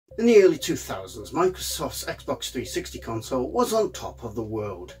In the early 2000s, Microsoft's Xbox 360 console was on top of the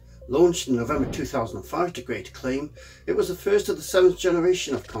world. Launched in November 2005 to great acclaim, it was the first of the 7th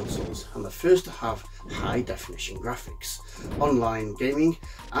generation of consoles and the first to have high-definition graphics, online gaming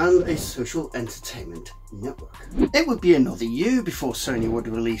and a social entertainment network. It would be another year before Sony would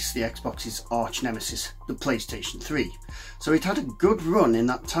release the Xbox's arch nemesis, the PlayStation 3, so it had a good run in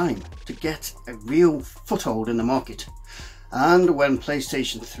that time to get a real foothold in the market. And when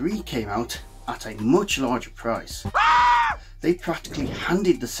PlayStation 3 came out at a much larger price, they practically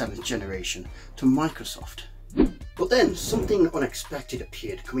handed the 7th generation to Microsoft. But then something unexpected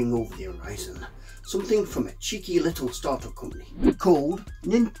appeared coming over the horizon. Something from a cheeky little startup company called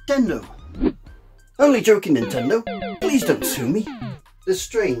Nintendo. Only joking, Nintendo. Please don't sue me. This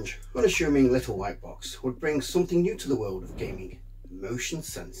strange, unassuming little white box would bring something new to the world of gaming: motion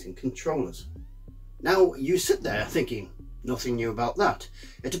sensing controllers. Now you sit there thinking, nothing new about that.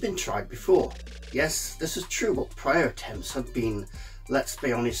 It had been tried before. Yes, this is true, but prior attempts had been, let's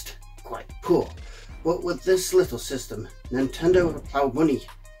be honest, quite poor. But with this little system, Nintendo had ploughed money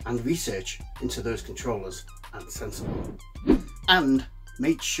and research into those controllers and sensors, and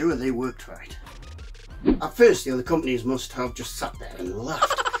made sure they worked right. At first, the other companies must have just sat there and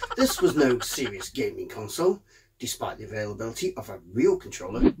laughed. This was no serious gaming console, despite the availability of a real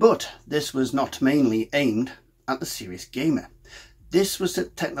controller. But this was not mainly aimed at the serious gamer. This was the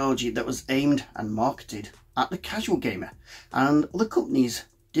technology that was aimed and marketed at the casual gamer, and other companies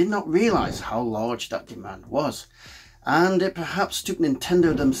did not realise how large that demand was, and it perhaps took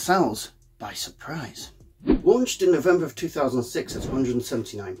Nintendo themselves by surprise. Launched in November of 2006 at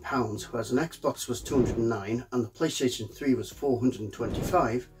 £179, whereas an Xbox was £209 and the PlayStation 3 was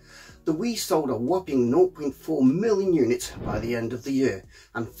 £425, the Wii sold a whopping 0.4 million units by the end of the year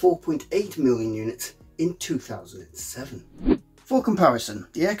and 4.8 million units in 2007. For comparison,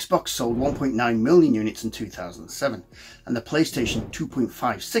 the Xbox sold 1.9 million units in 2007 and the PlayStation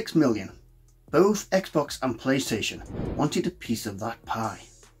 2.56 million. Both Xbox and PlayStation wanted a piece of that pie.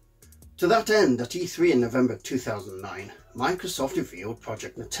 To that end, at E3 in November 2009, Microsoft revealed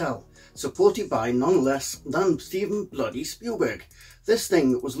Project Natal, supported by none less than Steven bloody Spielberg. This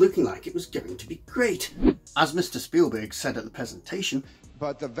thing was looking like it was going to be great. As Mr. Spielberg said at the presentation,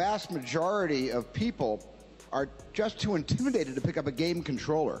 but the vast majority of people are just too intimidated to pick up a game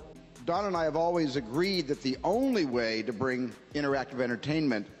controller. Don and I have always agreed that the only way to bring interactive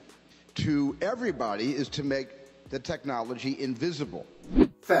entertainment to everybody is to make the technology invisible.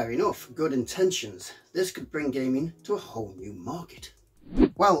 Fair enough, good intentions. This could bring gaming to a whole new market.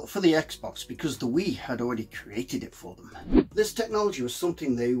 Well, for the Xbox, because the Wii had already created it for them. This technology was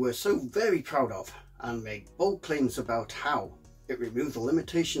something they were so very proud of and made bold claims about how it removed the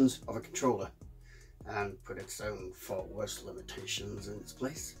limitations of a controller and put its own far worse limitations in its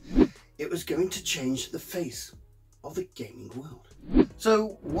place. It was going to change the face of the gaming world.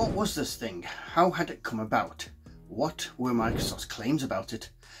 So what was this thing? How had it come about? What were Microsoft's claims about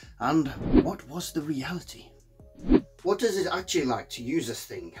it? And what was the reality? What is it actually like to use this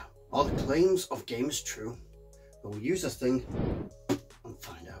thing? Are the claims of gamers true? We'll use this thing and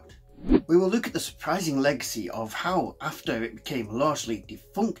find out. We will look at the surprising legacy of how, after it became largely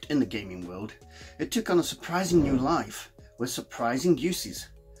defunct in the gaming world, it took on a surprising new life with surprising uses,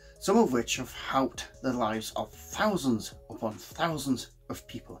 some of which have helped the lives of thousands upon thousands of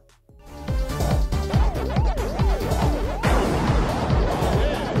people.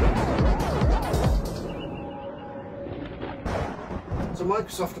 So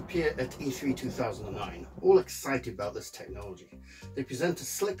Microsoft appear at E3 2009, all excited about this technology. They present a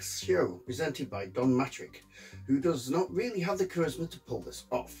slick show presented by Don Matrick, who does not really have the charisma to pull this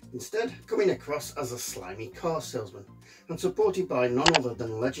off, instead coming across as a slimy car salesman, and supported by none other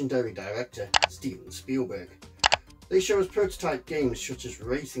than legendary director Steven Spielberg. They show us prototype games such as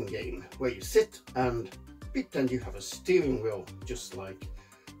Racing Game, where you sit and pretend you have a steering wheel, just like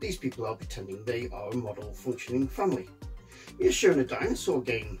these people are pretending they are a model functioning family. We are shown a dinosaur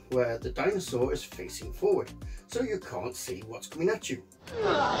game where the dinosaur is facing forward, so you can't see what's coming at you.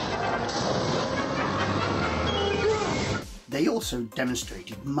 They also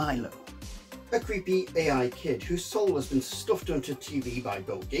demonstrated Milo, a creepy AI kid whose soul has been stuffed onto TV by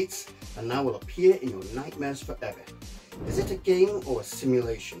Bill Gates and now will appear in your nightmares forever. Is it a game or a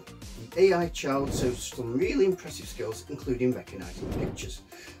simulation? The AI child shows some really impressive skills, including recognizing pictures,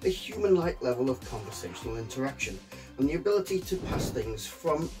 a human-like level of conversational interaction, and the ability to pass things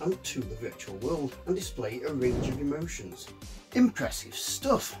from and to the virtual world and display a range of emotions. Impressive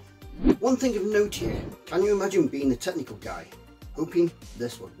stuff! One thing of note here, can you imagine being a technical guy, hoping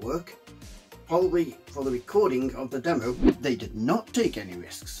this would work? probably for the recording of the demo, they did not take any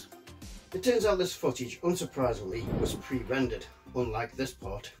risks. It turns out this footage, unsurprisingly, was pre-rendered, unlike this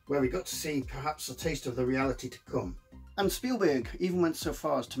part, where we got to see perhaps a taste of the reality to come. And Spielberg even went so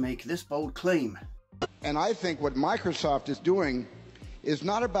far as to make this bold claim. And I think what Microsoft is doing is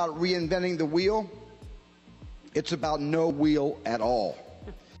not about reinventing the wheel, it's about no wheel at all.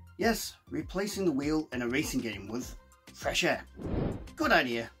 Yes, replacing the wheel in a racing game with fresh air. Good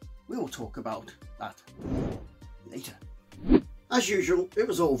idea. We will talk about that later. As usual, it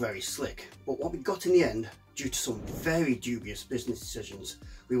was all very slick, but what we got in the end, due to some very dubious business decisions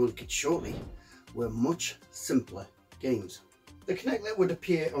we will look at shortly, were much simpler games. The Kinect that would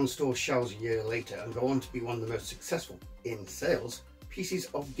appear on store shelves a year later and go on to be one of the most successful, in sales, pieces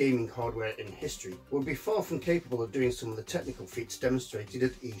of gaming hardware in history would be far from capable of doing some of the technical feats demonstrated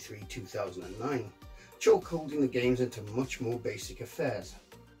at E3 2009, chokeholding the games into much more basic affairs.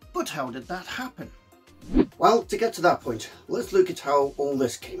 But how did that happen? Well, to get to that point, let's look at how all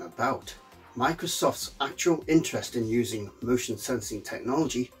this came about. Microsoft's actual interest in using motion sensing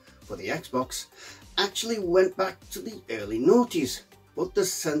technology for the Xbox actually went back to the early noughties, but the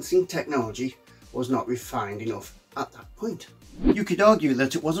sensing technology was not refined enough at that point. You could argue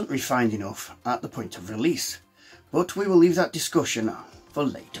that it wasn't refined enough at the point of release, but we will leave that discussion for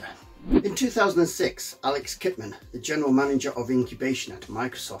later. In 2006, Alex Kipman, the general manager of incubation at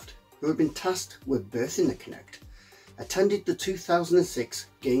Microsoft, who had been tasked with birthing the Kinect, attended the 2006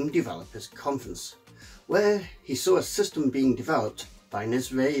 Game Developers Conference, where he saw a system being developed by an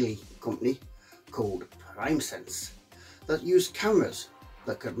Israeli company called PrimeSense that used cameras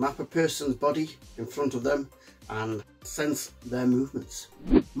that could map a person's body in front of them and sense their movements.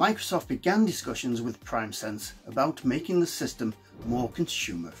 Microsoft began discussions with PrimeSense about making the system more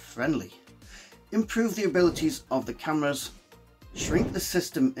consumer friendly, improve the abilities of the cameras, shrink the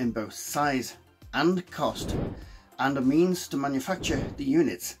system in both size and cost, and a means to manufacture the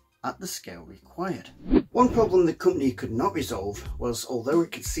units at the scale required. One problem the company could not resolve was, although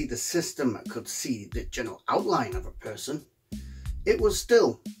it could see the system could see the general outline of a person, it was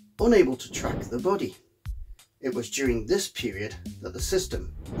still unable to track the body. It was during this period that the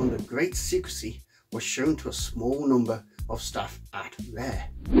system, under great secrecy, was shown to a small number of staff at Rare.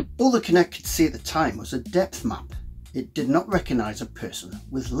 All the Kinect could see at the time was a depth map. It did not recognise a person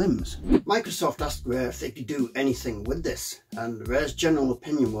with limbs. Microsoft asked Rare if they could do anything with this, and Rare's general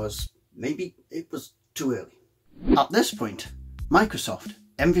opinion was maybe it was too early. At this point, Microsoft,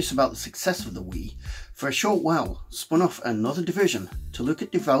 envious about the success of the Wii, for a short while spun off another division to look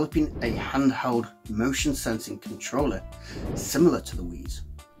at developing a handheld motion sensing controller similar to the Wii's.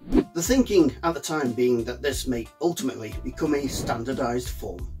 The thinking at the time being that this may ultimately become a standardised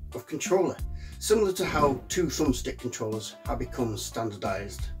form of controller, similar to how two thumbstick controllers have become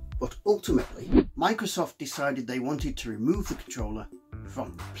standardised. But ultimately, Microsoft decided they wanted to remove the controller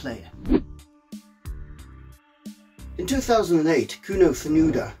from the player. In 2008, Kuno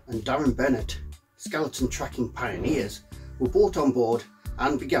Tsunoda and Darren Bennett, skeleton tracking pioneers, were brought on board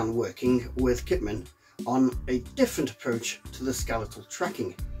and began working with Kipman on a different approach to the skeletal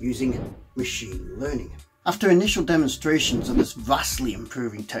tracking using machine learning. After initial demonstrations of this vastly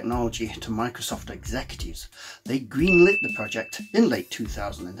improving technology to Microsoft executives, they greenlit the project in late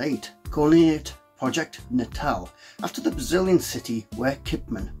 2008, calling it Project Natal, after the Brazilian city where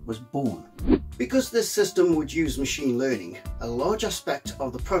Kipman was born. Because this system would use machine learning, a large aspect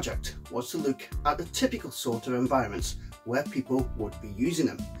of the project was to look at the typical sort of environments where people would be using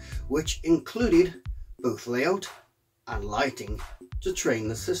them, which included both layout and lighting to train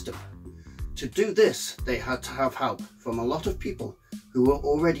the system. To do this, they had to have help from a lot of people who were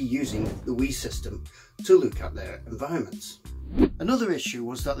already using the Wii system to look at their environments. Another issue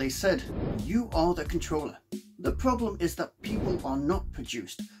was that they said, you are the controller. The problem is that people are not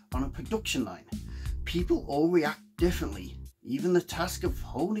produced on a production line. People all react differently. Even the task of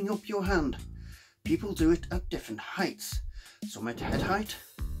holding up your hand. People do it at different heights. Some at head height,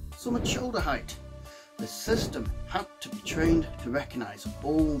 some at shoulder height. The system had to be trained to recognise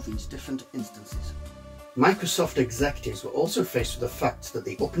all these different instances. Microsoft executives were also faced with the fact that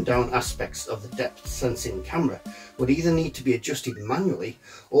the up and down aspects of the depth sensing camera would either need to be adjusted manually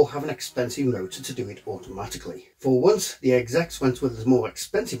or have an expensive motor to do it automatically. For once, the execs went with the more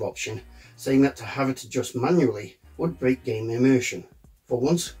expensive option, saying that to have it adjust manually would break game immersion, for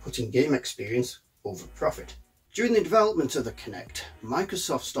once putting game experience over profit. During the development of the Kinect,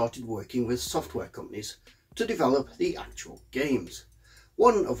 Microsoft started working with software companies to develop the actual games,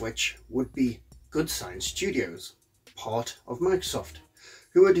 one of which would be Good Science Studios, part of Microsoft,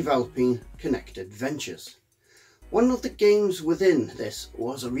 who were developing Kinect Adventures. One of the games within this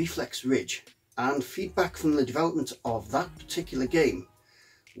was a reflex ridge and feedback from the development of that particular game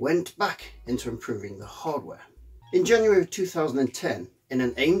went back into improving the hardware. In January of 2010, in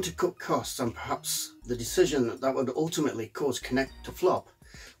an aim to cut costs, and perhaps the decision that would ultimately cause Kinect to flop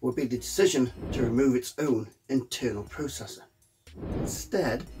would be the decision to remove its own internal processor.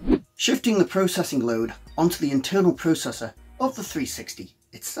 Instead, shifting the processing load onto the internal processor of the 360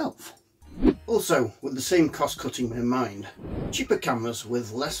 itself. Also, with the same cost cutting in mind, cheaper cameras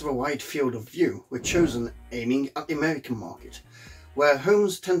with less of a wide field of view were chosen, aiming at the American market, where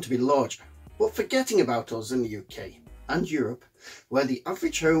homes tend to be larger, but forgetting about us in the UK and Europe, where the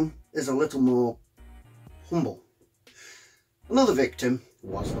average home is a little more humble. Another victim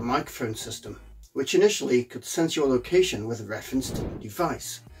was the microphone system, which initially could sense your location with reference to the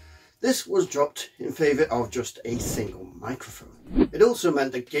device. This was dropped in favour of just a single microphone. It also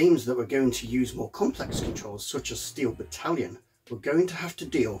meant that games that were going to use more complex controls, such as Steel Battalion, were going to have to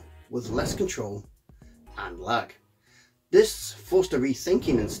deal with less control and lag. This forced a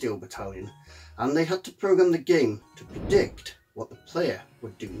rethinking in Steel Battalion, and they had to program the game to predict what the player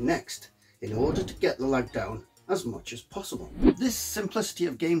would do next in order to get the lag down as much as possible. This simplicity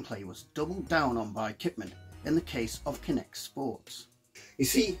of gameplay was doubled down on by Kipman in the case of Kinect Sports. You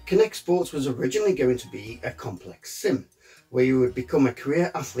see, Kinect Sports was originally going to be a complex sim, where you would become a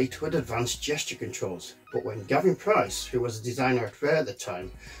career athlete with advanced gesture controls. But when Gavin Price, who was a designer at Rare at the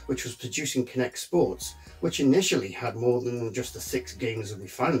time, which was producing Kinect Sports, which initially had more than just the 6 games that we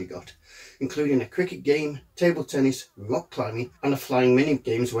finally got, including a cricket game, table tennis, rock climbing, and a flying mini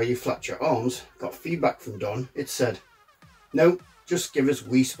games where you flapped your arms, got feedback from Don, it said, "No, just give us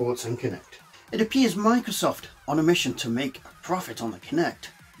Wii Sports and Kinect." It appears Microsoft, on a mission to make a profit on the Kinect,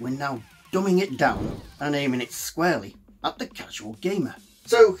 were now dumbing it down and aiming it squarely at the casual gamer.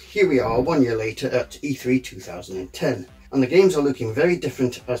 So here we are 1 year later at E3 2010, and the games are looking very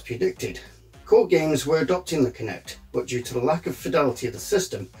different as predicted. Core games were adopting the Kinect, but due to the lack of fidelity of the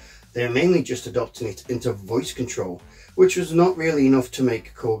system, they are mainly just adopting it into voice control, which was not really enough to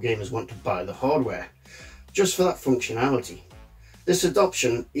make core gamers want to buy the hardware, just for that functionality. This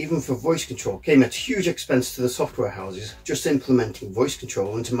adoption, even for voice control, came at huge expense to the software houses. Just implementing voice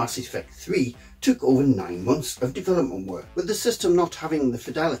control into Mass Effect 3 took over 9 months of development work. With the system not having the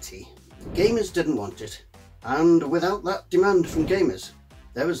fidelity, gamers didn't want it, and without that demand from gamers,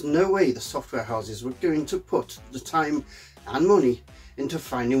 there was no way the software houses were going to put the time and money into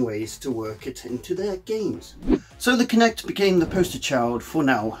finding ways to work it into their games. So the Kinect became the poster child for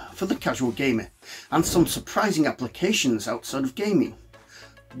now for the casual gamer, and some surprising applications outside of gaming.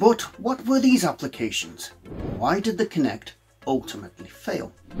 But what were these applications? Why did the Kinect ultimately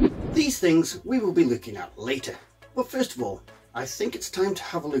fail? These things we will be looking at later, but first of all, I think it's time to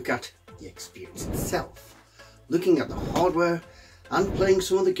have a look at the experience itself, looking at the hardware and playing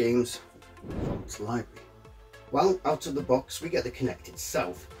some of the games from its library. Well, out of the box we get the Kinect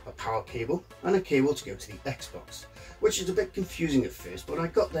itself, a power cable and a cable to go to the Xbox, which is a bit confusing at first, but I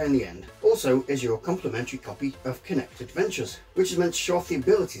got there in the end. Also is your complimentary copy of Kinect Adventures, which is meant to show off the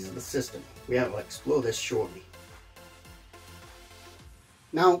abilities of the system. We will explore this shortly.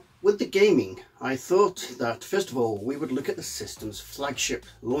 Now, with the gaming, I thought that first of all we would look at the system's flagship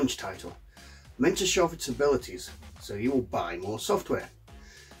launch title, meant to show off its abilities, so you will buy more software.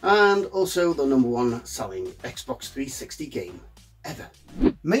 And also the #1 selling Xbox 360 game ever.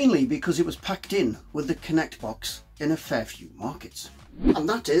 Mainly because it was packed in with the Kinect box in a fair few markets. And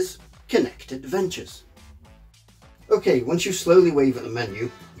that is Kinect Adventures. Okay, once you slowly wave at the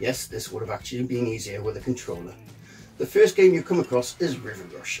menu, yes, this would have actually been easier with a controller. The first game you come across is River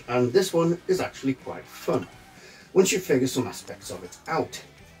Rush, and this one is actually quite fun, once you figure some aspects of it out.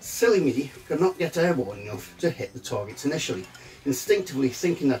 Silly me could not get airborne enough to hit the targets initially, instinctively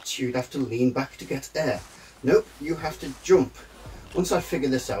thinking that you'd have to lean back to get air. Nope, you have to jump. Once I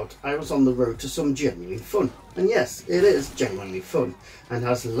figured this out, I was on the road to some genuine fun. And yes, it is genuinely fun, and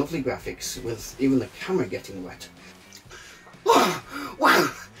has lovely graphics, with even the camera getting wet. Oh, wow,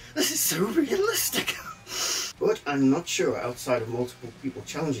 this is so realistic. But I'm not sure, outside of multiple people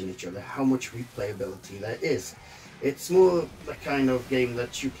challenging each other, how much replayability there is. It's more the kind of game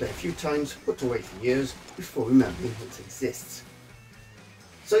that you play a few times, put away for years, before remembering it exists.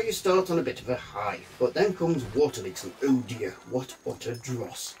 So you start on a bit of a high, but then comes water leaks, and oh dear, what utter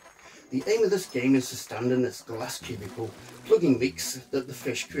dross. The aim of this game is to stand in this glass cubicle, plugging leaks that the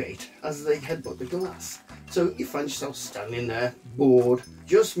fish create as they headbutt the glass. So you find yourself standing there, bored,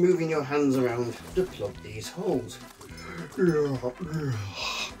 just moving your hands around to plug these holes. In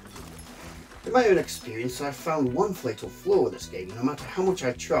my own experience, I found one fatal flaw with this game. No matter how much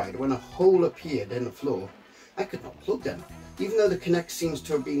I tried, when a hole appeared in the floor, I could not plug them. Even though the Kinect seems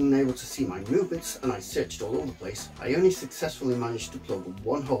to have been able to see my movements and I searched all over the place, I only successfully managed to plug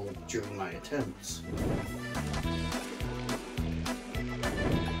one hole during my attempts.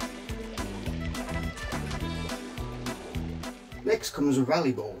 Next comes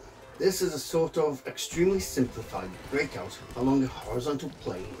Rally Ball. This is a sort of extremely simplified breakout along a horizontal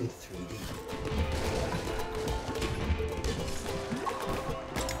plane in 3D.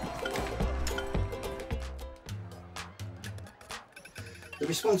 The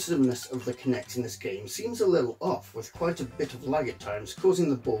responsiveness of the Kinect in this game seems a little off, with quite a bit of lag at times, causing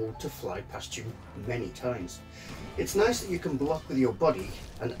the ball to fly past you many times. It's nice that you can block with your body,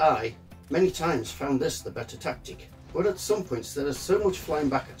 and I, many times, found this the better tactic. But at some points there is so much flying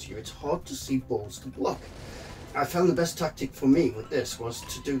back at you, it's hard to see balls to block. I found the best tactic for me with this was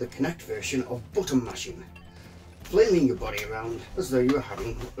to do the Kinect version of button mashing, flailing your body around as though you were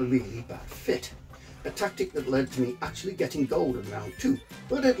having a really bad fit. A tactic that led to me actually getting gold in round 2,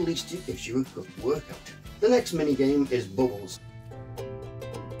 but at least it gives you a good workout. The next minigame is Bubbles.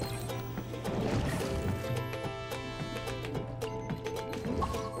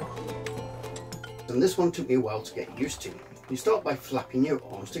 And this one took me a while to get used to. You start by flapping your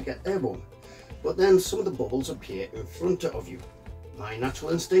arms to get airborne, but then some of the bubbles appear in front of you. My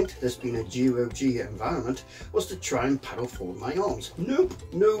natural instinct, this being a 0G environment, was to try and paddle forward my arms. Nope,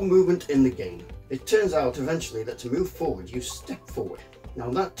 no movement in the game. It turns out eventually that to move forward you step forward. Now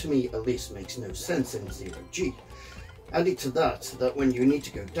that to me at least makes no sense in 0G. Added to that when you need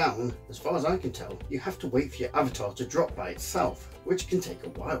to go down, as far as I can tell, you have to wait for your avatar to drop by itself, which can take a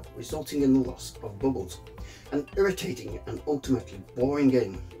while, resulting in the loss of bubbles. An irritating and ultimately boring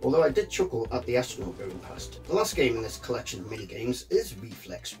game, although I did chuckle at the astronaut going past. The last game in this collection of mini-games is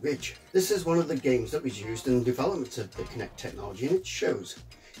Reflex Ridge. This is one of the games that was used in the development of the Kinect technology, and it shows.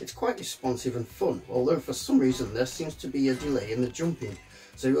 It's quite responsive and fun, although for some reason there seems to be a delay in the jumping,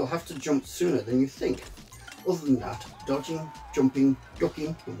 so you'll have to jump sooner than you think. Other than that, dodging, jumping,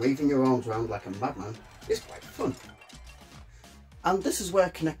 ducking and waving your arms around like a madman is quite fun. And this is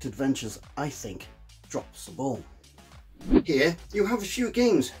where Kinect Adventures, I think, drops the ball. Here you have a few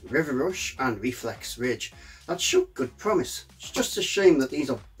games, River Rush and Reflex Ridge, that show good promise. It's just a shame that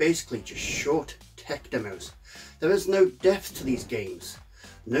these are basically just short tech demos. There is no depth to these games,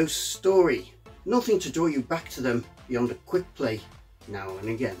 no story, nothing to draw you back to them beyond a quick play now and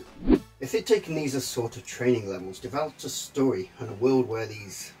again. If they'd taken these as sort of training levels, developed a story and a world where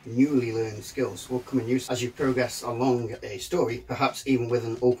these newly learned skills will come in use as you progress along a story, perhaps even with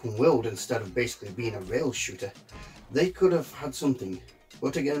an open world instead of basically being a rail shooter, they could have had something.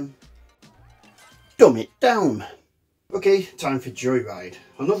 But again, dumb it down. Okay, time for Joyride,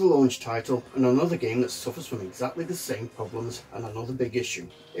 another launch title and another game that suffers from exactly the same problems and another big issue.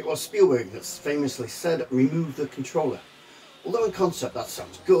 It was Spielberg that famously said, "Remove the controller." Although in concept that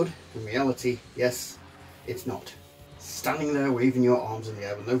sounds good, in reality, yes, it's not. Standing there waving your arms in the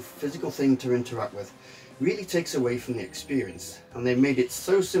air with no physical thing to interact with really takes away from the experience, and they made it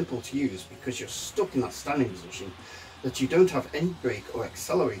so simple to use because you're stuck in that standing position that you don't have any brake or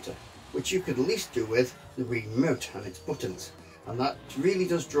accelerator, which you could at least do with the remote and its buttons, and that really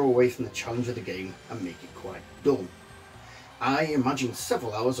does draw away from the challenge of the game and make it quite dull. I imagine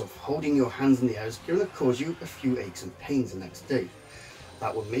several hours of holding your hands in the air is going to cause you a few aches and pains the next day.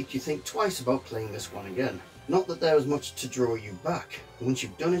 That will make you think twice about playing this one again. Not that there is much to draw you back. Once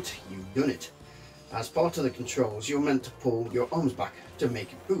you've done it, you've done it. As part of the controls, you're meant to pull your arms back to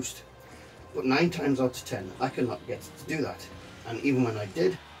make it boost. But 9 times out of 10, I could not get to do that. And even when I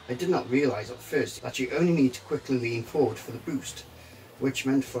did not realise at first that you only need to quickly lean forward for the boost, which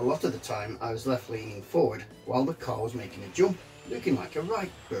meant for a lot of the time I was left leaning forward while the car was making a jump, looking like a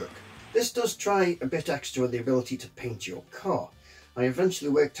right berk. This does try a bit extra with the ability to paint your car. I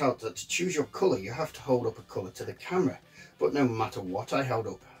eventually worked out that to choose your colour you have to hold up a colour to the camera, but no matter what I held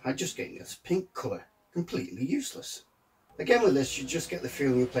up, I'd just get this pink colour, completely useless. Again with this, you just get the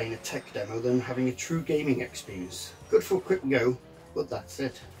feeling you're playing a tech demo than having a true gaming experience. Good for a quick go, but that's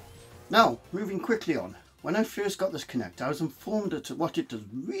it. Now, moving quickly on. When I first got this Kinect, I was informed that what it does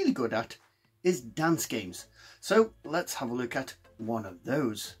really good at is dance games. So let's have a look at one of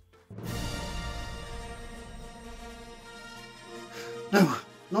those. No,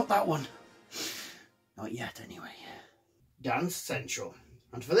 not that one. Not yet anyway. Dance Central.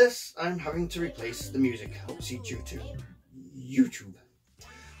 And for this, I'm having to replace the music, obviously due to YouTube.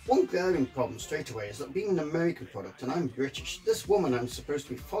 One glaring problem straight away is that being an American product and I'm British, this woman I'm supposed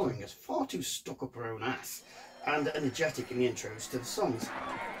to be following is far too stuck up her own ass and energetic in the intros to the songs.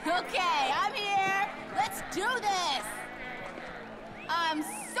 Okay, I'm here! Let's do this! I'm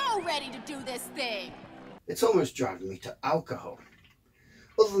so ready to do this thing! It's almost driving me to alcohol.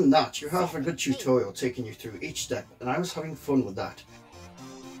 Other than that, you have a good tutorial taking you through each step, and I was having fun with that.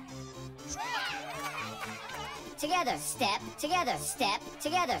 Together, step, together, step,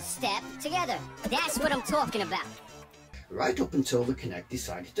 together, step, together. That's what I'm talking about. Right up until the Kinect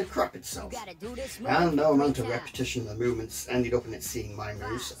decided to crap itself. This And no amount of repetition of the movements ended up in it seeing my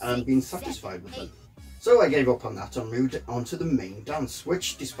moves and being satisfied with them. So I gave up on that and moved on to the main dance,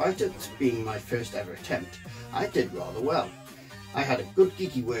 which, despite it being my first ever attempt, I did rather well. I had a good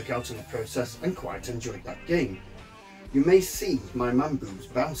geeky workout in the process and quite enjoyed that game. You may see my man boobs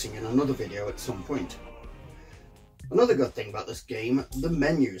bouncing in another video at some point. Another good thing about this game, the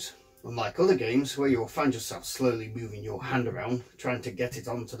menus. Unlike other games where you'll find yourself slowly moving your hand around trying to get it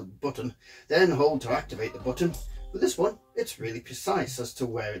onto the button, then hold to activate the button, with this one it's really precise as to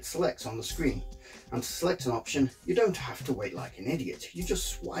where it selects on the screen. And to select an option, you don't have to wait like an idiot, you just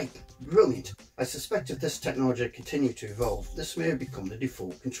swipe. Brilliant. I suspect if this technology continued to evolve, this may have become the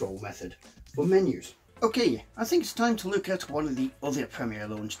default control method for menus. Okay, I think it's time to look at one of the other Premier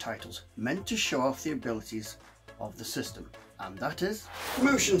launch titles meant to show off the abilities of the system, and that is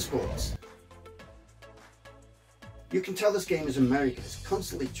Motion Sports. You can tell this game is American. It's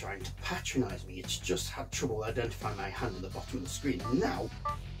constantly trying to patronise me. It's just had trouble identifying my hand at the bottom of the screen, and now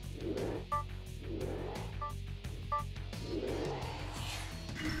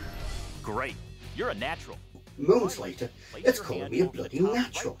great, you're a natural. Moments later, it's called me a bloody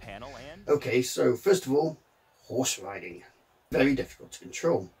natural. Okay, so first of all, horse riding. Very difficult to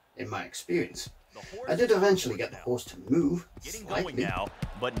control, in my experience. I did eventually get the horse to move slightly. Going now,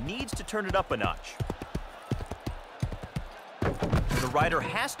 but needs to turn it up a notch. The rider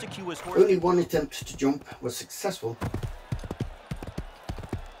has to cue his horse. Only one attempt to jump was successful,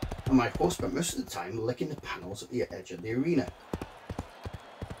 and my horse spent most of the time licking the panels at the edge of the arena.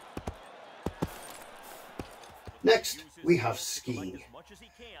 Next, we have skiing.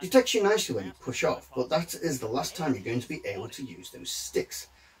 Detects you nicely when you push off, but that is the last time you're going to be able to use those sticks.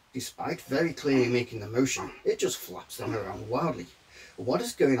 Despite very clearly making the motion, it just flaps them around wildly. What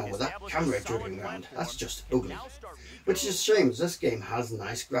is going on with that camera juggling around? That's just ugly. Which is a shame, as this game has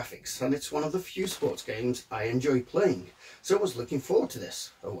nice graphics, and it's one of the few sports games I enjoy playing, so I was looking forward to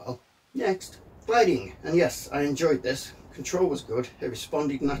this. Oh well. Next, gliding, and yes, I enjoyed this. Control was good, it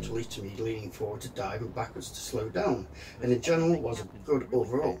responded naturally to me leaning forward to dive and backwards to slow down, and in general was good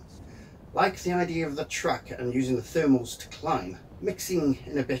overall. Like the idea of the track and using the thermals to climb, mixing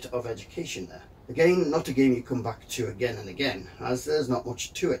in a bit of education there. Again, not a game you come back to again and again, as there's not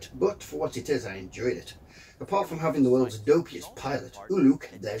much to it, but for what it is, I enjoyed it. Apart from having the world's dopiest pilot, ooh look,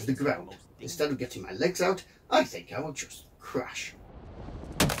 there's the ground. Instead of getting my legs out, I think I will just crash.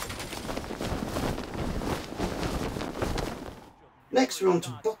 Next we're on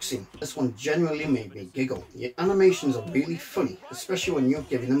to boxing. This one genuinely made me giggle. The animations are really funny, especially when you're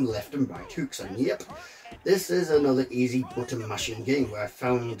giving them left and right hooks, and yep, this is another easy button mashing game where I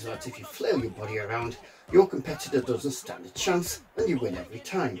found that if you flail your body around, your competitor doesn't stand a chance and you win every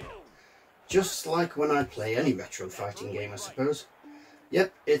time. Just like when I play any retro fighting game, I suppose.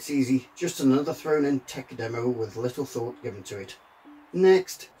 Yep, it's easy, just another thrown in tech demo with little thought given to it.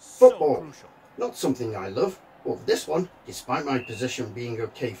 Next, football. Not something I love. But for this one, despite my position being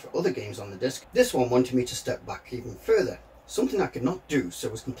okay for other games on the disc, this one wanted me to step back even further. Something I could not do, so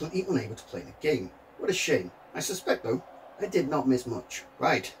I was completely unable to play the game. What a shame. I suspect though, I did not miss much.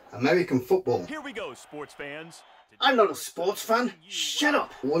 Right, American football. Here we go, sports fans. I'm not a sports fan. Shut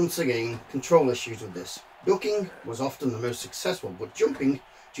up! Once again, control issues with this. Ducking was often the most successful, but jumping,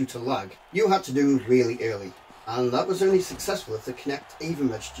 due to lag, you had to do really early. And that was only successful if the Kinect even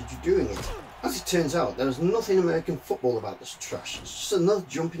registered you doing it. As it turns out, there is nothing American football about this trash. It's just another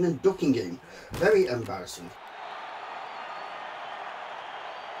jumping and ducking game. Very embarrassing.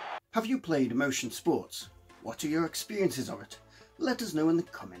 Have you played Motion Sports? What are your experiences of it? Let us know in the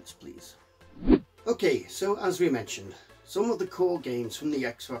comments, please. Okay, so as we mentioned, some of the core games from the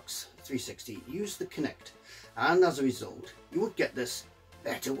Xbox 360 use the Kinect, and as a result, you would get this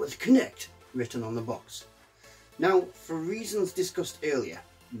 "Better with Kinect" written on the box. Now, for reasons discussed earlier,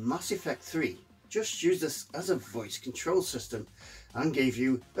 Mass Effect 3 just used this as a voice control system and gave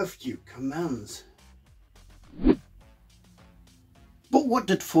you a few commands. But what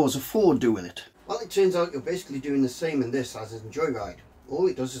did Forza 4 do with it? Well, it turns out you're basically doing the same in this as in Joyride. All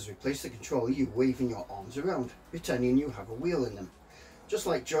it does is replace the controller you waving your arms around, pretending you have a wheel in them. Just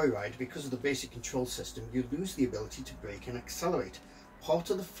like Joyride, because of the basic control system, you lose the ability to brake and accelerate. Part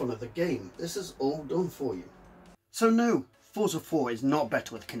of the fun of the game. This is all done for you. So no, Forza 4 is not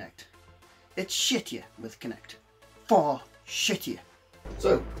better with Kinect. It's shittier with Kinect. Far shittier.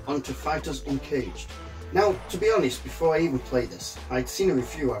 So, on to Fighters Uncaged. Now, to be honest, before I even played this, I'd seen a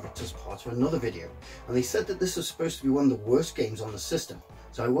review of it as part of another video, and they said that this was supposed to be one of the worst games on the system,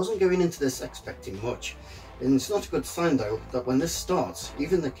 so I wasn't going into this expecting much. And it's not a good sign though that when this starts,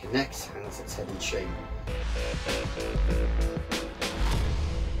 even the Kinect hangs its head in shame.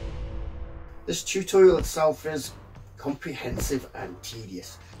 This tutorial itself is comprehensive and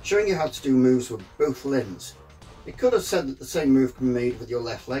tedious, showing you how to do moves with both limbs. It could have said that the same move can be made with your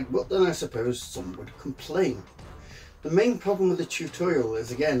left leg, but then I suppose some would complain. The main problem with the tutorial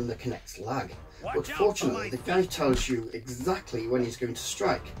is again the Kinect's lag, but fortunately the guy tells you exactly when he's going to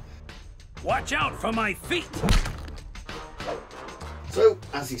strike. Watch out for my feet! So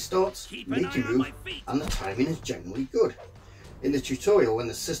as he starts, make your move, and the timing is generally good. In the tutorial, when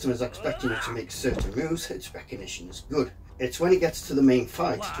the system is expecting you to make certain moves, its recognition is good. It's when it gets to the main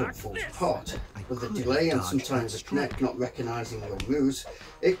fight till it falls apart. With the delay and sometimes the Kinect not recognising your moves,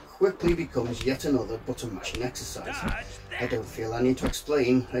 it quickly becomes yet another button mashing exercise. I don't feel I need to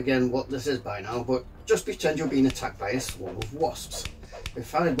explain again what this is by now, but just pretend you're being attacked by a swarm of wasps.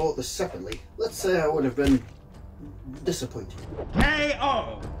 If I had bought this separately, let's say I would have been disappointed.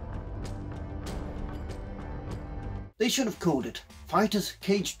 KO! They should have called it Fighters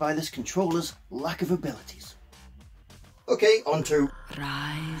Caged by this controller's lack of abilities. Okay, on to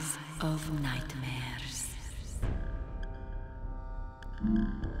Rise of Nightmares.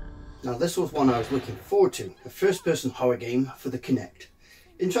 Now this was one I was looking forward to, a first-person horror game for the Kinect.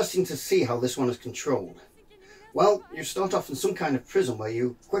 Interesting to see how this one is controlled. Well, you start off in some kind of prison where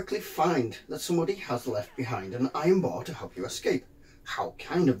you quickly find that somebody has left behind an iron bar to help you escape. How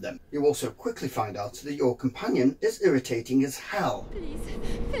kind of them. You also quickly find out that your companion is irritating as hell.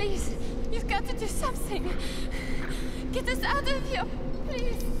 Please, you've got to do something. Get us out of here,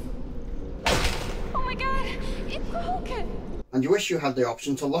 please. Oh my god, it broke. And you wish you had the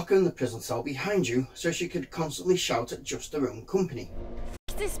option to lock her in the prison cell behind you so she could constantly shout at just her own company.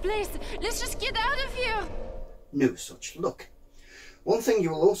 This place, let's just get out of here. No such luck. One thing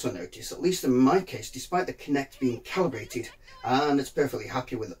you will also notice, at least in my case, despite the Kinect being calibrated and it's perfectly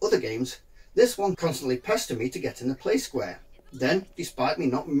happy with other games, this one constantly pestered me to get in the play square. Then, despite me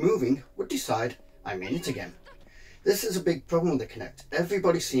not moving, would decide I'm in it again. This is a big problem with the Kinect.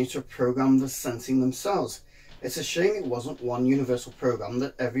 Everybody seems to have programmed the sensing themselves. It's a shame it wasn't one universal program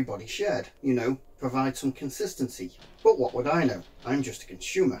that everybody shared, you know, provide some consistency. But what would I know? I'm just a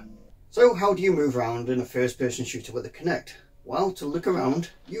consumer. So how do you move around in a first-person shooter with a Kinect? Well, to look around,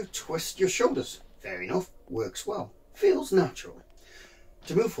 you twist your shoulders. Fair enough, works well, feels natural.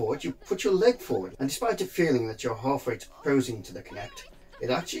 To move forward, you put your leg forward, and despite it feeling that you're halfway to posing to the Kinect,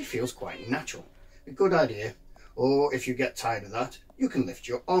 it actually feels quite natural. A good idea. Or if you get tired of that, you can lift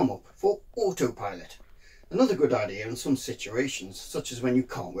your arm up for autopilot. Another good idea in some situations, such as when you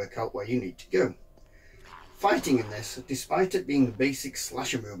can't work out where you need to go. Fighting in this, despite it being the basic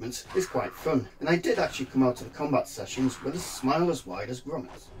slasher movements, is quite fun, and I did actually come out of the combat sessions with a smile as wide as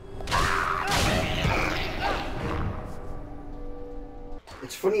Grump's.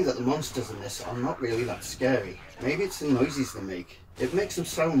 It's funny that the monsters in this are not really that scary. Maybe it's the noises they make. It makes them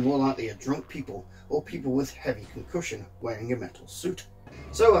sound more like they are drunk people or people with heavy concussion wearing a metal suit.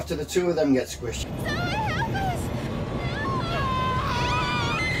 So after the two of them get squished, Help us!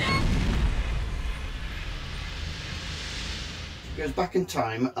 she goes back in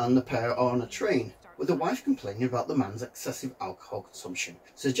time and the pair are on a train, with the wife complaining about the man's excessive alcohol consumption,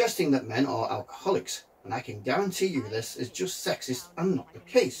 suggesting that men are alcoholics, and I can guarantee you this is just sexist and not the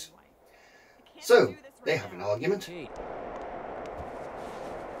case. So, they have an argument.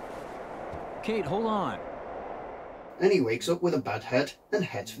 Kate, hold on. And he wakes up with a bad head and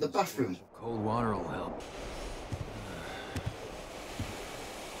heads for the bathroom. Cold water will help.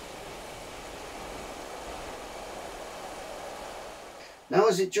 Now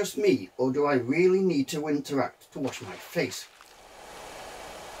is it just me, or do I really need to interact to wash my face?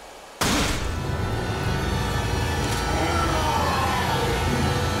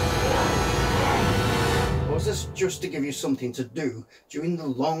 Or is this just to give you something to do during the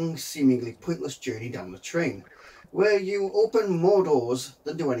long, seemingly pointless journey down the train, where you open more doors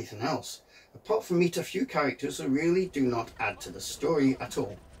than do anything else, apart from meet a few characters who really do not add to the story at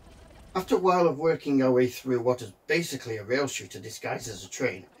all? After a while of working our way through what is basically a rail shooter disguised as a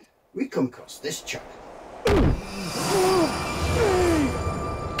train, we come across this chap.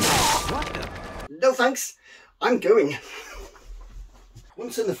 No thanks, I'm going.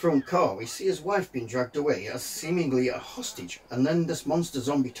 Once in the front car, we see his wife being dragged away as seemingly a hostage, and then this monster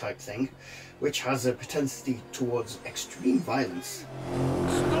zombie type thing, which has a propensity towards extreme violence.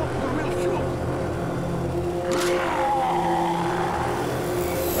 Stop or we'll shoot!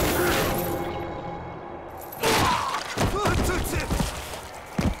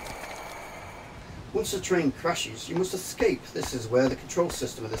 once a train crashes, you must escape. This is where the control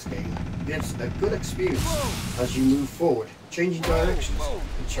system of this game gives a good experience as you move forward, changing directions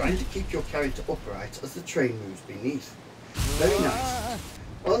and trying to keep your character upright as the train moves beneath. Very nice.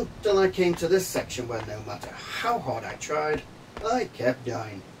 Until I came to this section where no matter how hard I tried, I kept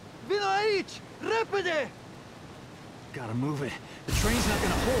dying. Gotta move it. The train's not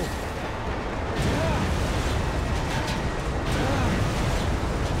gonna hold.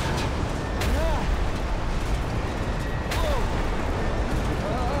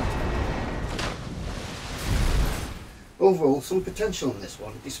 Overall, some potential in this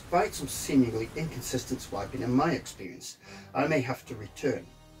one, despite some seemingly inconsistent swiping in my experience. I may have to return.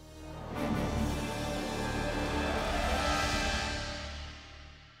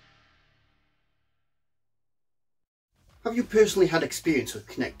 Have you personally had experience with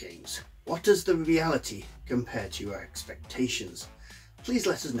Kinect games? What does the reality compare to your expectations? Please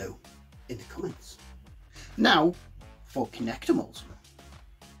let us know in the comments. Now for Kinectimals.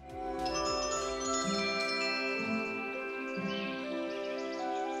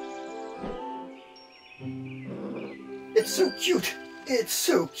 It's so cute! It's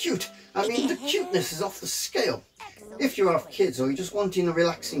so cute! I mean, the cuteness is off the scale. If you have kids or you're just wanting a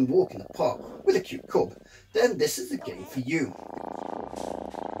relaxing walk in the park with a cute cub, then this is the game for you.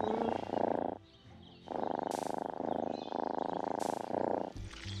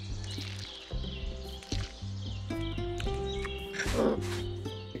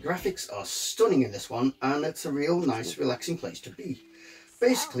 The graphics are stunning in this one, and it's a real nice relaxing place to be.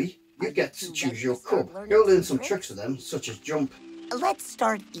 Basically, you get to choose your cub. Go learn some tricks with them, such as jump. Let's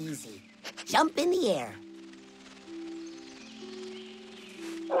start easy. Jump in the air.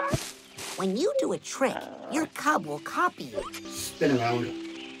 When you do a trick, your cub will copy you. Spin around.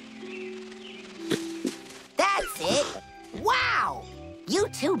 That's it! Wow! You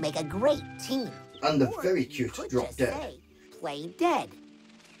two make a great team. And the very cute Could drop just dead. say, play dead.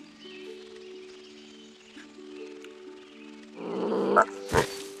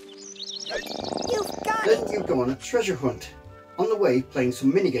 You've got Then it! you go on a treasure hunt. On the way, playing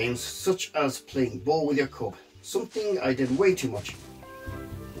some mini games such as playing ball with your cub. Something I did way too much.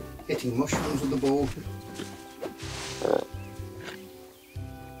 Hitting mushrooms with the ball.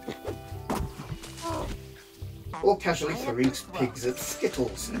 Or casually throwing pigs at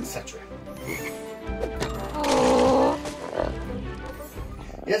Skittles, etc.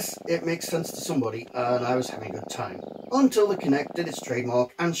 Yes, it makes sense to somebody, and I was having a good time. Until the Kinect did its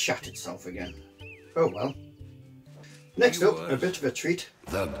trademark and shat itself again. Oh well. Next up, a bit of a treat.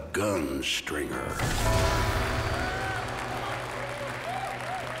 The Gunstringer.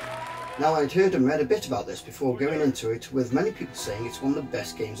 Now, I'd heard and read a bit about this before going into it, with many people saying it's one of the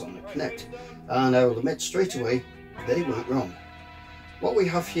best games on the Kinect, and I will admit straight away, they weren't wrong. What we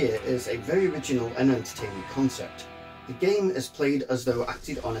have here is a very original and entertaining concept. The game is played as though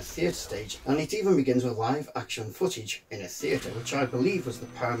acted on a theatre stage, and it even begins with live action footage in a theatre, which I believe was the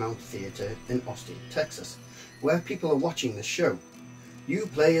Paramount Theatre in Austin, Texas, where people are watching the show. You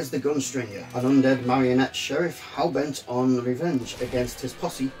play as the Gunstringer, an undead marionette sheriff hell-bent on revenge against his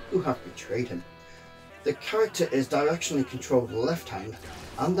posse who have betrayed him. The character is directionally controlled with the left hand,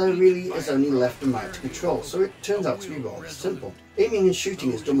 and there really is only left and right to control, so it turns out to be rather simple. Aiming and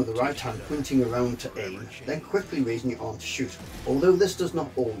shooting is done with the right hand pointing around to aim, then quickly raising your arm to shoot, although this does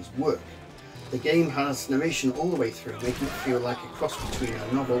not always work. The game has narration all the way through, making it feel like a cross between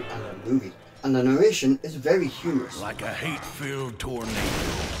a novel and a movie. And the narration is very humorous. Like a hate-filled tornado,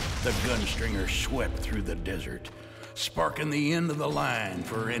 the Gunstringer swept through the desert, sparking the end of the line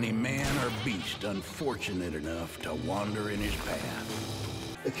for any man or beast unfortunate enough to wander in his path.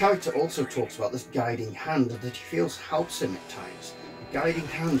 The character also talks about this guiding hand that he feels helps him at times. The guiding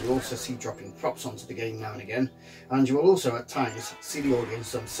hand you also see dropping props onto the game now and again, and you will also at times see the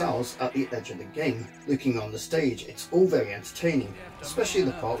audience themselves at the edge of the game, looking on the stage. It's all very entertaining, especially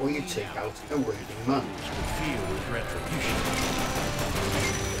the part where you take out a waving man. Feel his retribution.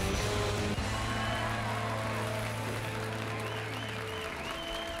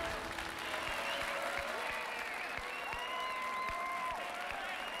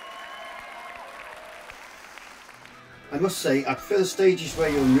 I must say, I prefer the stages where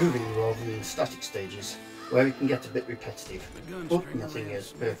you're moving rather than the static stages, where it can get a bit repetitive, but nothing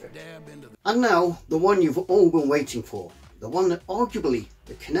is perfect. And now, the one you've all been waiting for, the one that arguably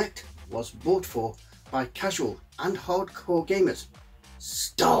the Kinect was bought for by casual and hardcore gamers.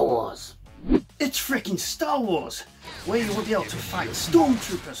 Star Wars! It's freaking Star Wars, where you will be able to fight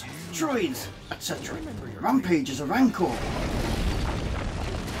stormtroopers, droids, etc. Rampage as a Rancor.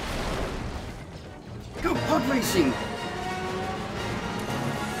 Go pod racing!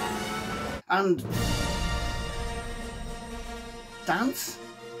 And dance?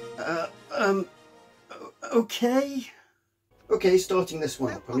 Okay. Okay, starting this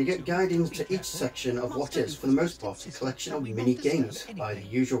one up, and we get guided into each section of what is, for the most part, a collection of mini-games by the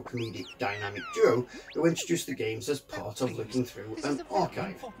usual comedic dynamic duo who introduced the games as part of looking through an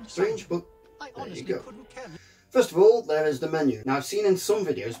archive. Strange, but there you go. First of all, there is the menu. Now, I've seen in some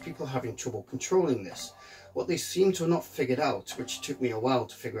videos people having trouble controlling this. What they seem to have not figured out, which took me a while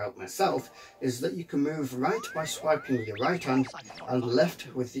to figure out myself, is that you can move right by swiping with your right hand and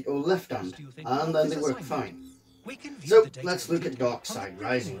left with your left hand, and then they work fine. So let's look at Dark Side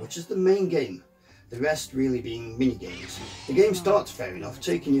Rising, which is the main game, the rest really being mini-games. The game starts fair enough,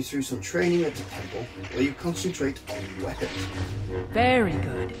 taking you through some training at a temple where you concentrate on weapons. Very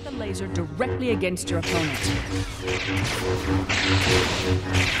good. The laser directly against your opponent.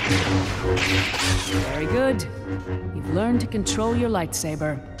 Very good. You've learned to control your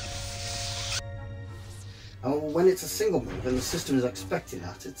lightsaber. Oh, when it's a single move and the system is expecting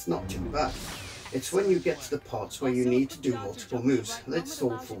that, it's not too bad. It's when you get to the parts where you need to do multiple moves that it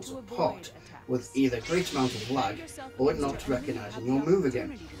all falls apart, with either a great amount of lag or it not recognising your move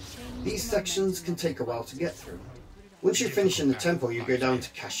again. These sections can take a while to get through. Once you finish in the temple, you go down to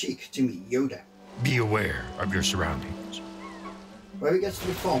Kashyyyk to meet Yoda. Be aware of your surroundings. Where it gets to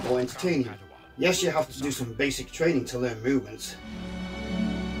be far more entertaining. Yes, you have to do some basic training to learn movements.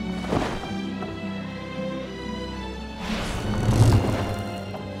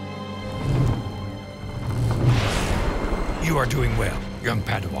 You are doing well, young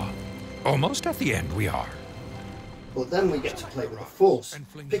Padawan. Almost at the end we are. But then we get to play with the Force,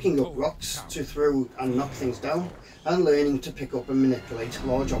 picking up rocks to throw and knock things down, and learning to pick up and manipulate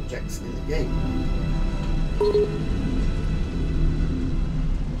large objects in the game.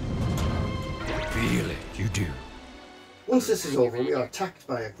 Feel it, you do. Once this is over, we are attacked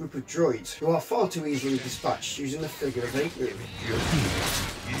by a group of droids who are far too easily dispatched using the figure of 8 move.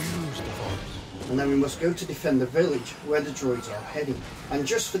 Use the Force. And then we must go to defend the village where the droids are heading. And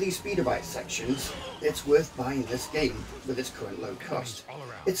just for these speeder bike sections, it's worth buying this game with its current low cost.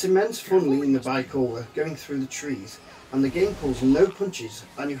 It's immense fun leading the bike over, going through the trees, and the game pulls no punches,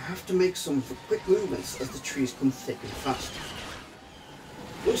 and you have to make some quick movements as the trees come thick and fast.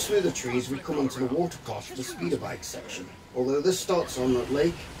 Once through the trees, we come onto the water part of the speeder bike section. Although this starts on a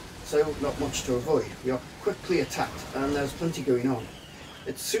lake, so not much to avoid. We are quickly attacked, and there's plenty going on.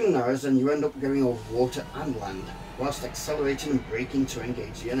 It soon narrows and you end up going over water and land, whilst accelerating and braking to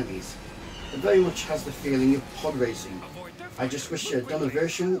engage the enemies. It very much has the feeling of pod racing. I just wish I had done a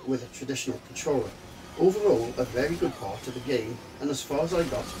version with a traditional controller. Overall, a very good part of the game, and as far as I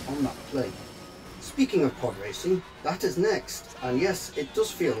got on that play. Speaking of pod racing, that is next, and yes, it does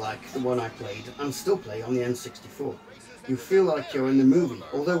feel like the one I played and still play on the N64. You feel like you're in the movie,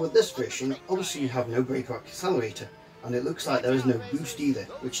 although with this version, obviously you have no brake or accelerator. And it looks like there is no boost either,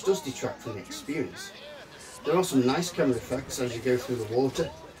 which does detract from the experience. There are some nice camera effects as you go through the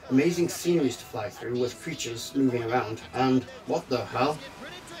water, amazing sceneries to fly through with creatures moving around, and what the hell?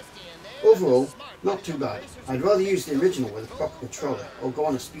 Overall, not too bad. I'd rather use the original with a proper controller or go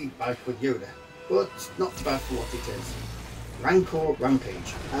on a speed bike with Yoda, but not bad for what it is. Rancor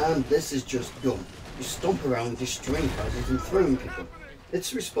Rampage, and this is just dumb. You stomp around destroying houses and throwing people.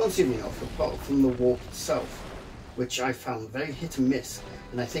 It's responsive enough apart from the walk itself, which I found very hit and miss,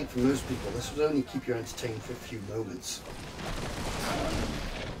 and I think for most people this would only keep you entertained for a few moments.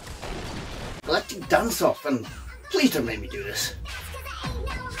 Galactic Dance Off, and please don't make me do this.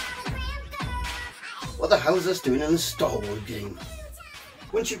 What the hell is this doing in a Star Wars game?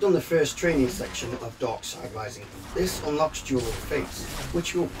 Once you've done the first training section of Dark Side Rising, this unlocks Duel of Fates,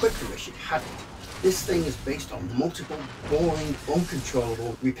 which you'll quickly wish it hadn't. This thing is based on multiple, boring,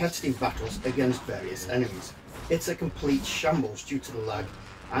 uncontrollable, repetitive battles against various enemies. It's a complete shambles due to the lag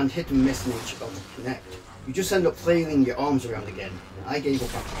and hit and miss nature of the Kinect. You just end up flailing your arms around again. I gave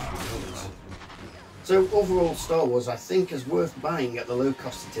up after a few moments. So overall, Star Wars I think is worth buying at the low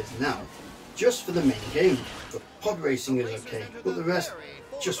cost it is now, just for the main game. The pod racing is okay, but the rest,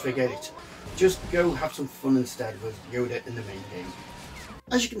 just forget it. Just go have some fun instead with Yoda in the main game.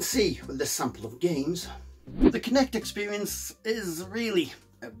 As you can see with this sample of games, the Kinect experience is really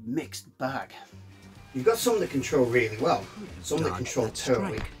a mixed bag. You've got some that control really well, some that control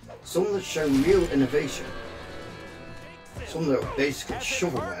terribly, some that show real innovation, some that are basically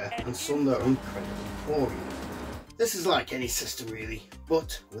shovelware, and some that are incredibly boring. This is like any system really,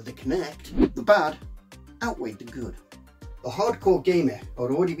 but with the Kinect, the bad outweighed the good. The hardcore gamer had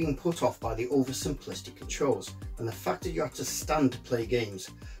already been put off by the oversimplistic controls and the fact that you have to stand to play games.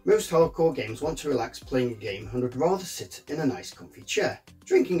 Most hardcore games want to relax playing a game and would rather sit in a nice comfy chair,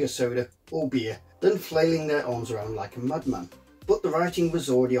 drinking a soda or beer, than flailing their arms around like a madman. But the writing was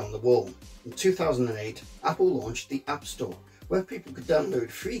already on the wall. In 2008, Apple launched the App Store, where people could download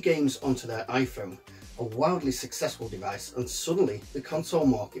free games onto their iPhone, a wildly successful device, and suddenly the console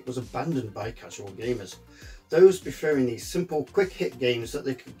market was abandoned by casual gamers, those preferring these simple quick hit games that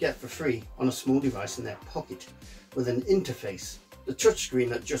they could get for free on a small device in their pocket, with an interface, the touchscreen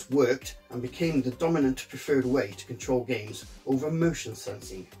that just worked and became the dominant preferred way to control games over motion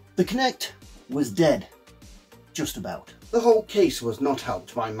sensing. The Kinect was dead. Just about. The whole case was not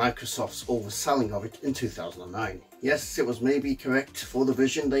helped by Microsoft's overselling of it in 2009. Yes, it was maybe correct for the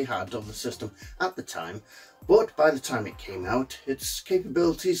vision they had of the system at the time, but by the time it came out, its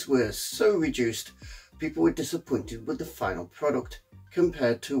capabilities were so reduced, people were disappointed with the final product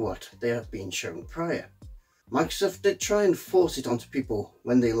compared to what they had been shown prior. Microsoft did try and force it onto people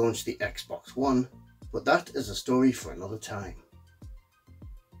when they launched the Xbox One, but that is a story for another time.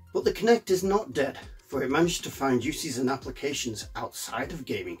 But the Kinect is not dead, for it managed to find uses and applications outside of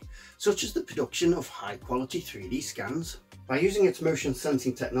gaming, such as the production of high-quality 3D scans. By using its motion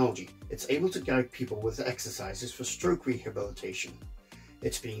sensing technology, it's able to guide people with exercises for stroke rehabilitation.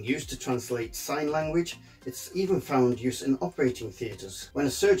 It's being used to translate sign language. It's even found use in operating theatres. When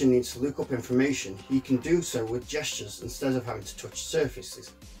a surgeon needs to look up information, he can do so with gestures instead of having to touch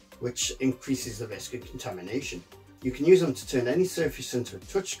surfaces, which increases the risk of contamination. You can use them to turn any surface into a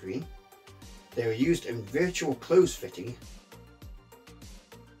touchscreen. They are used in virtual clothes fitting,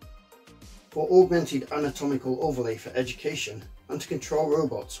 for augmented anatomical overlay for education, and to control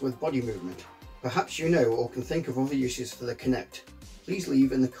robots with body movement. Perhaps you know or can think of other uses for the Kinect. Please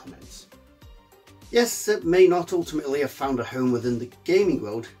leave in the comments. Yes, it may not ultimately have found a home within the gaming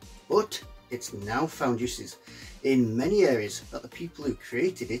world, but it's now found uses in many areas that the people who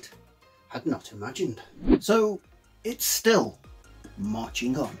created it had not imagined. So it's still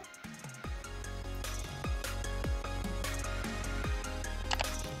marching on.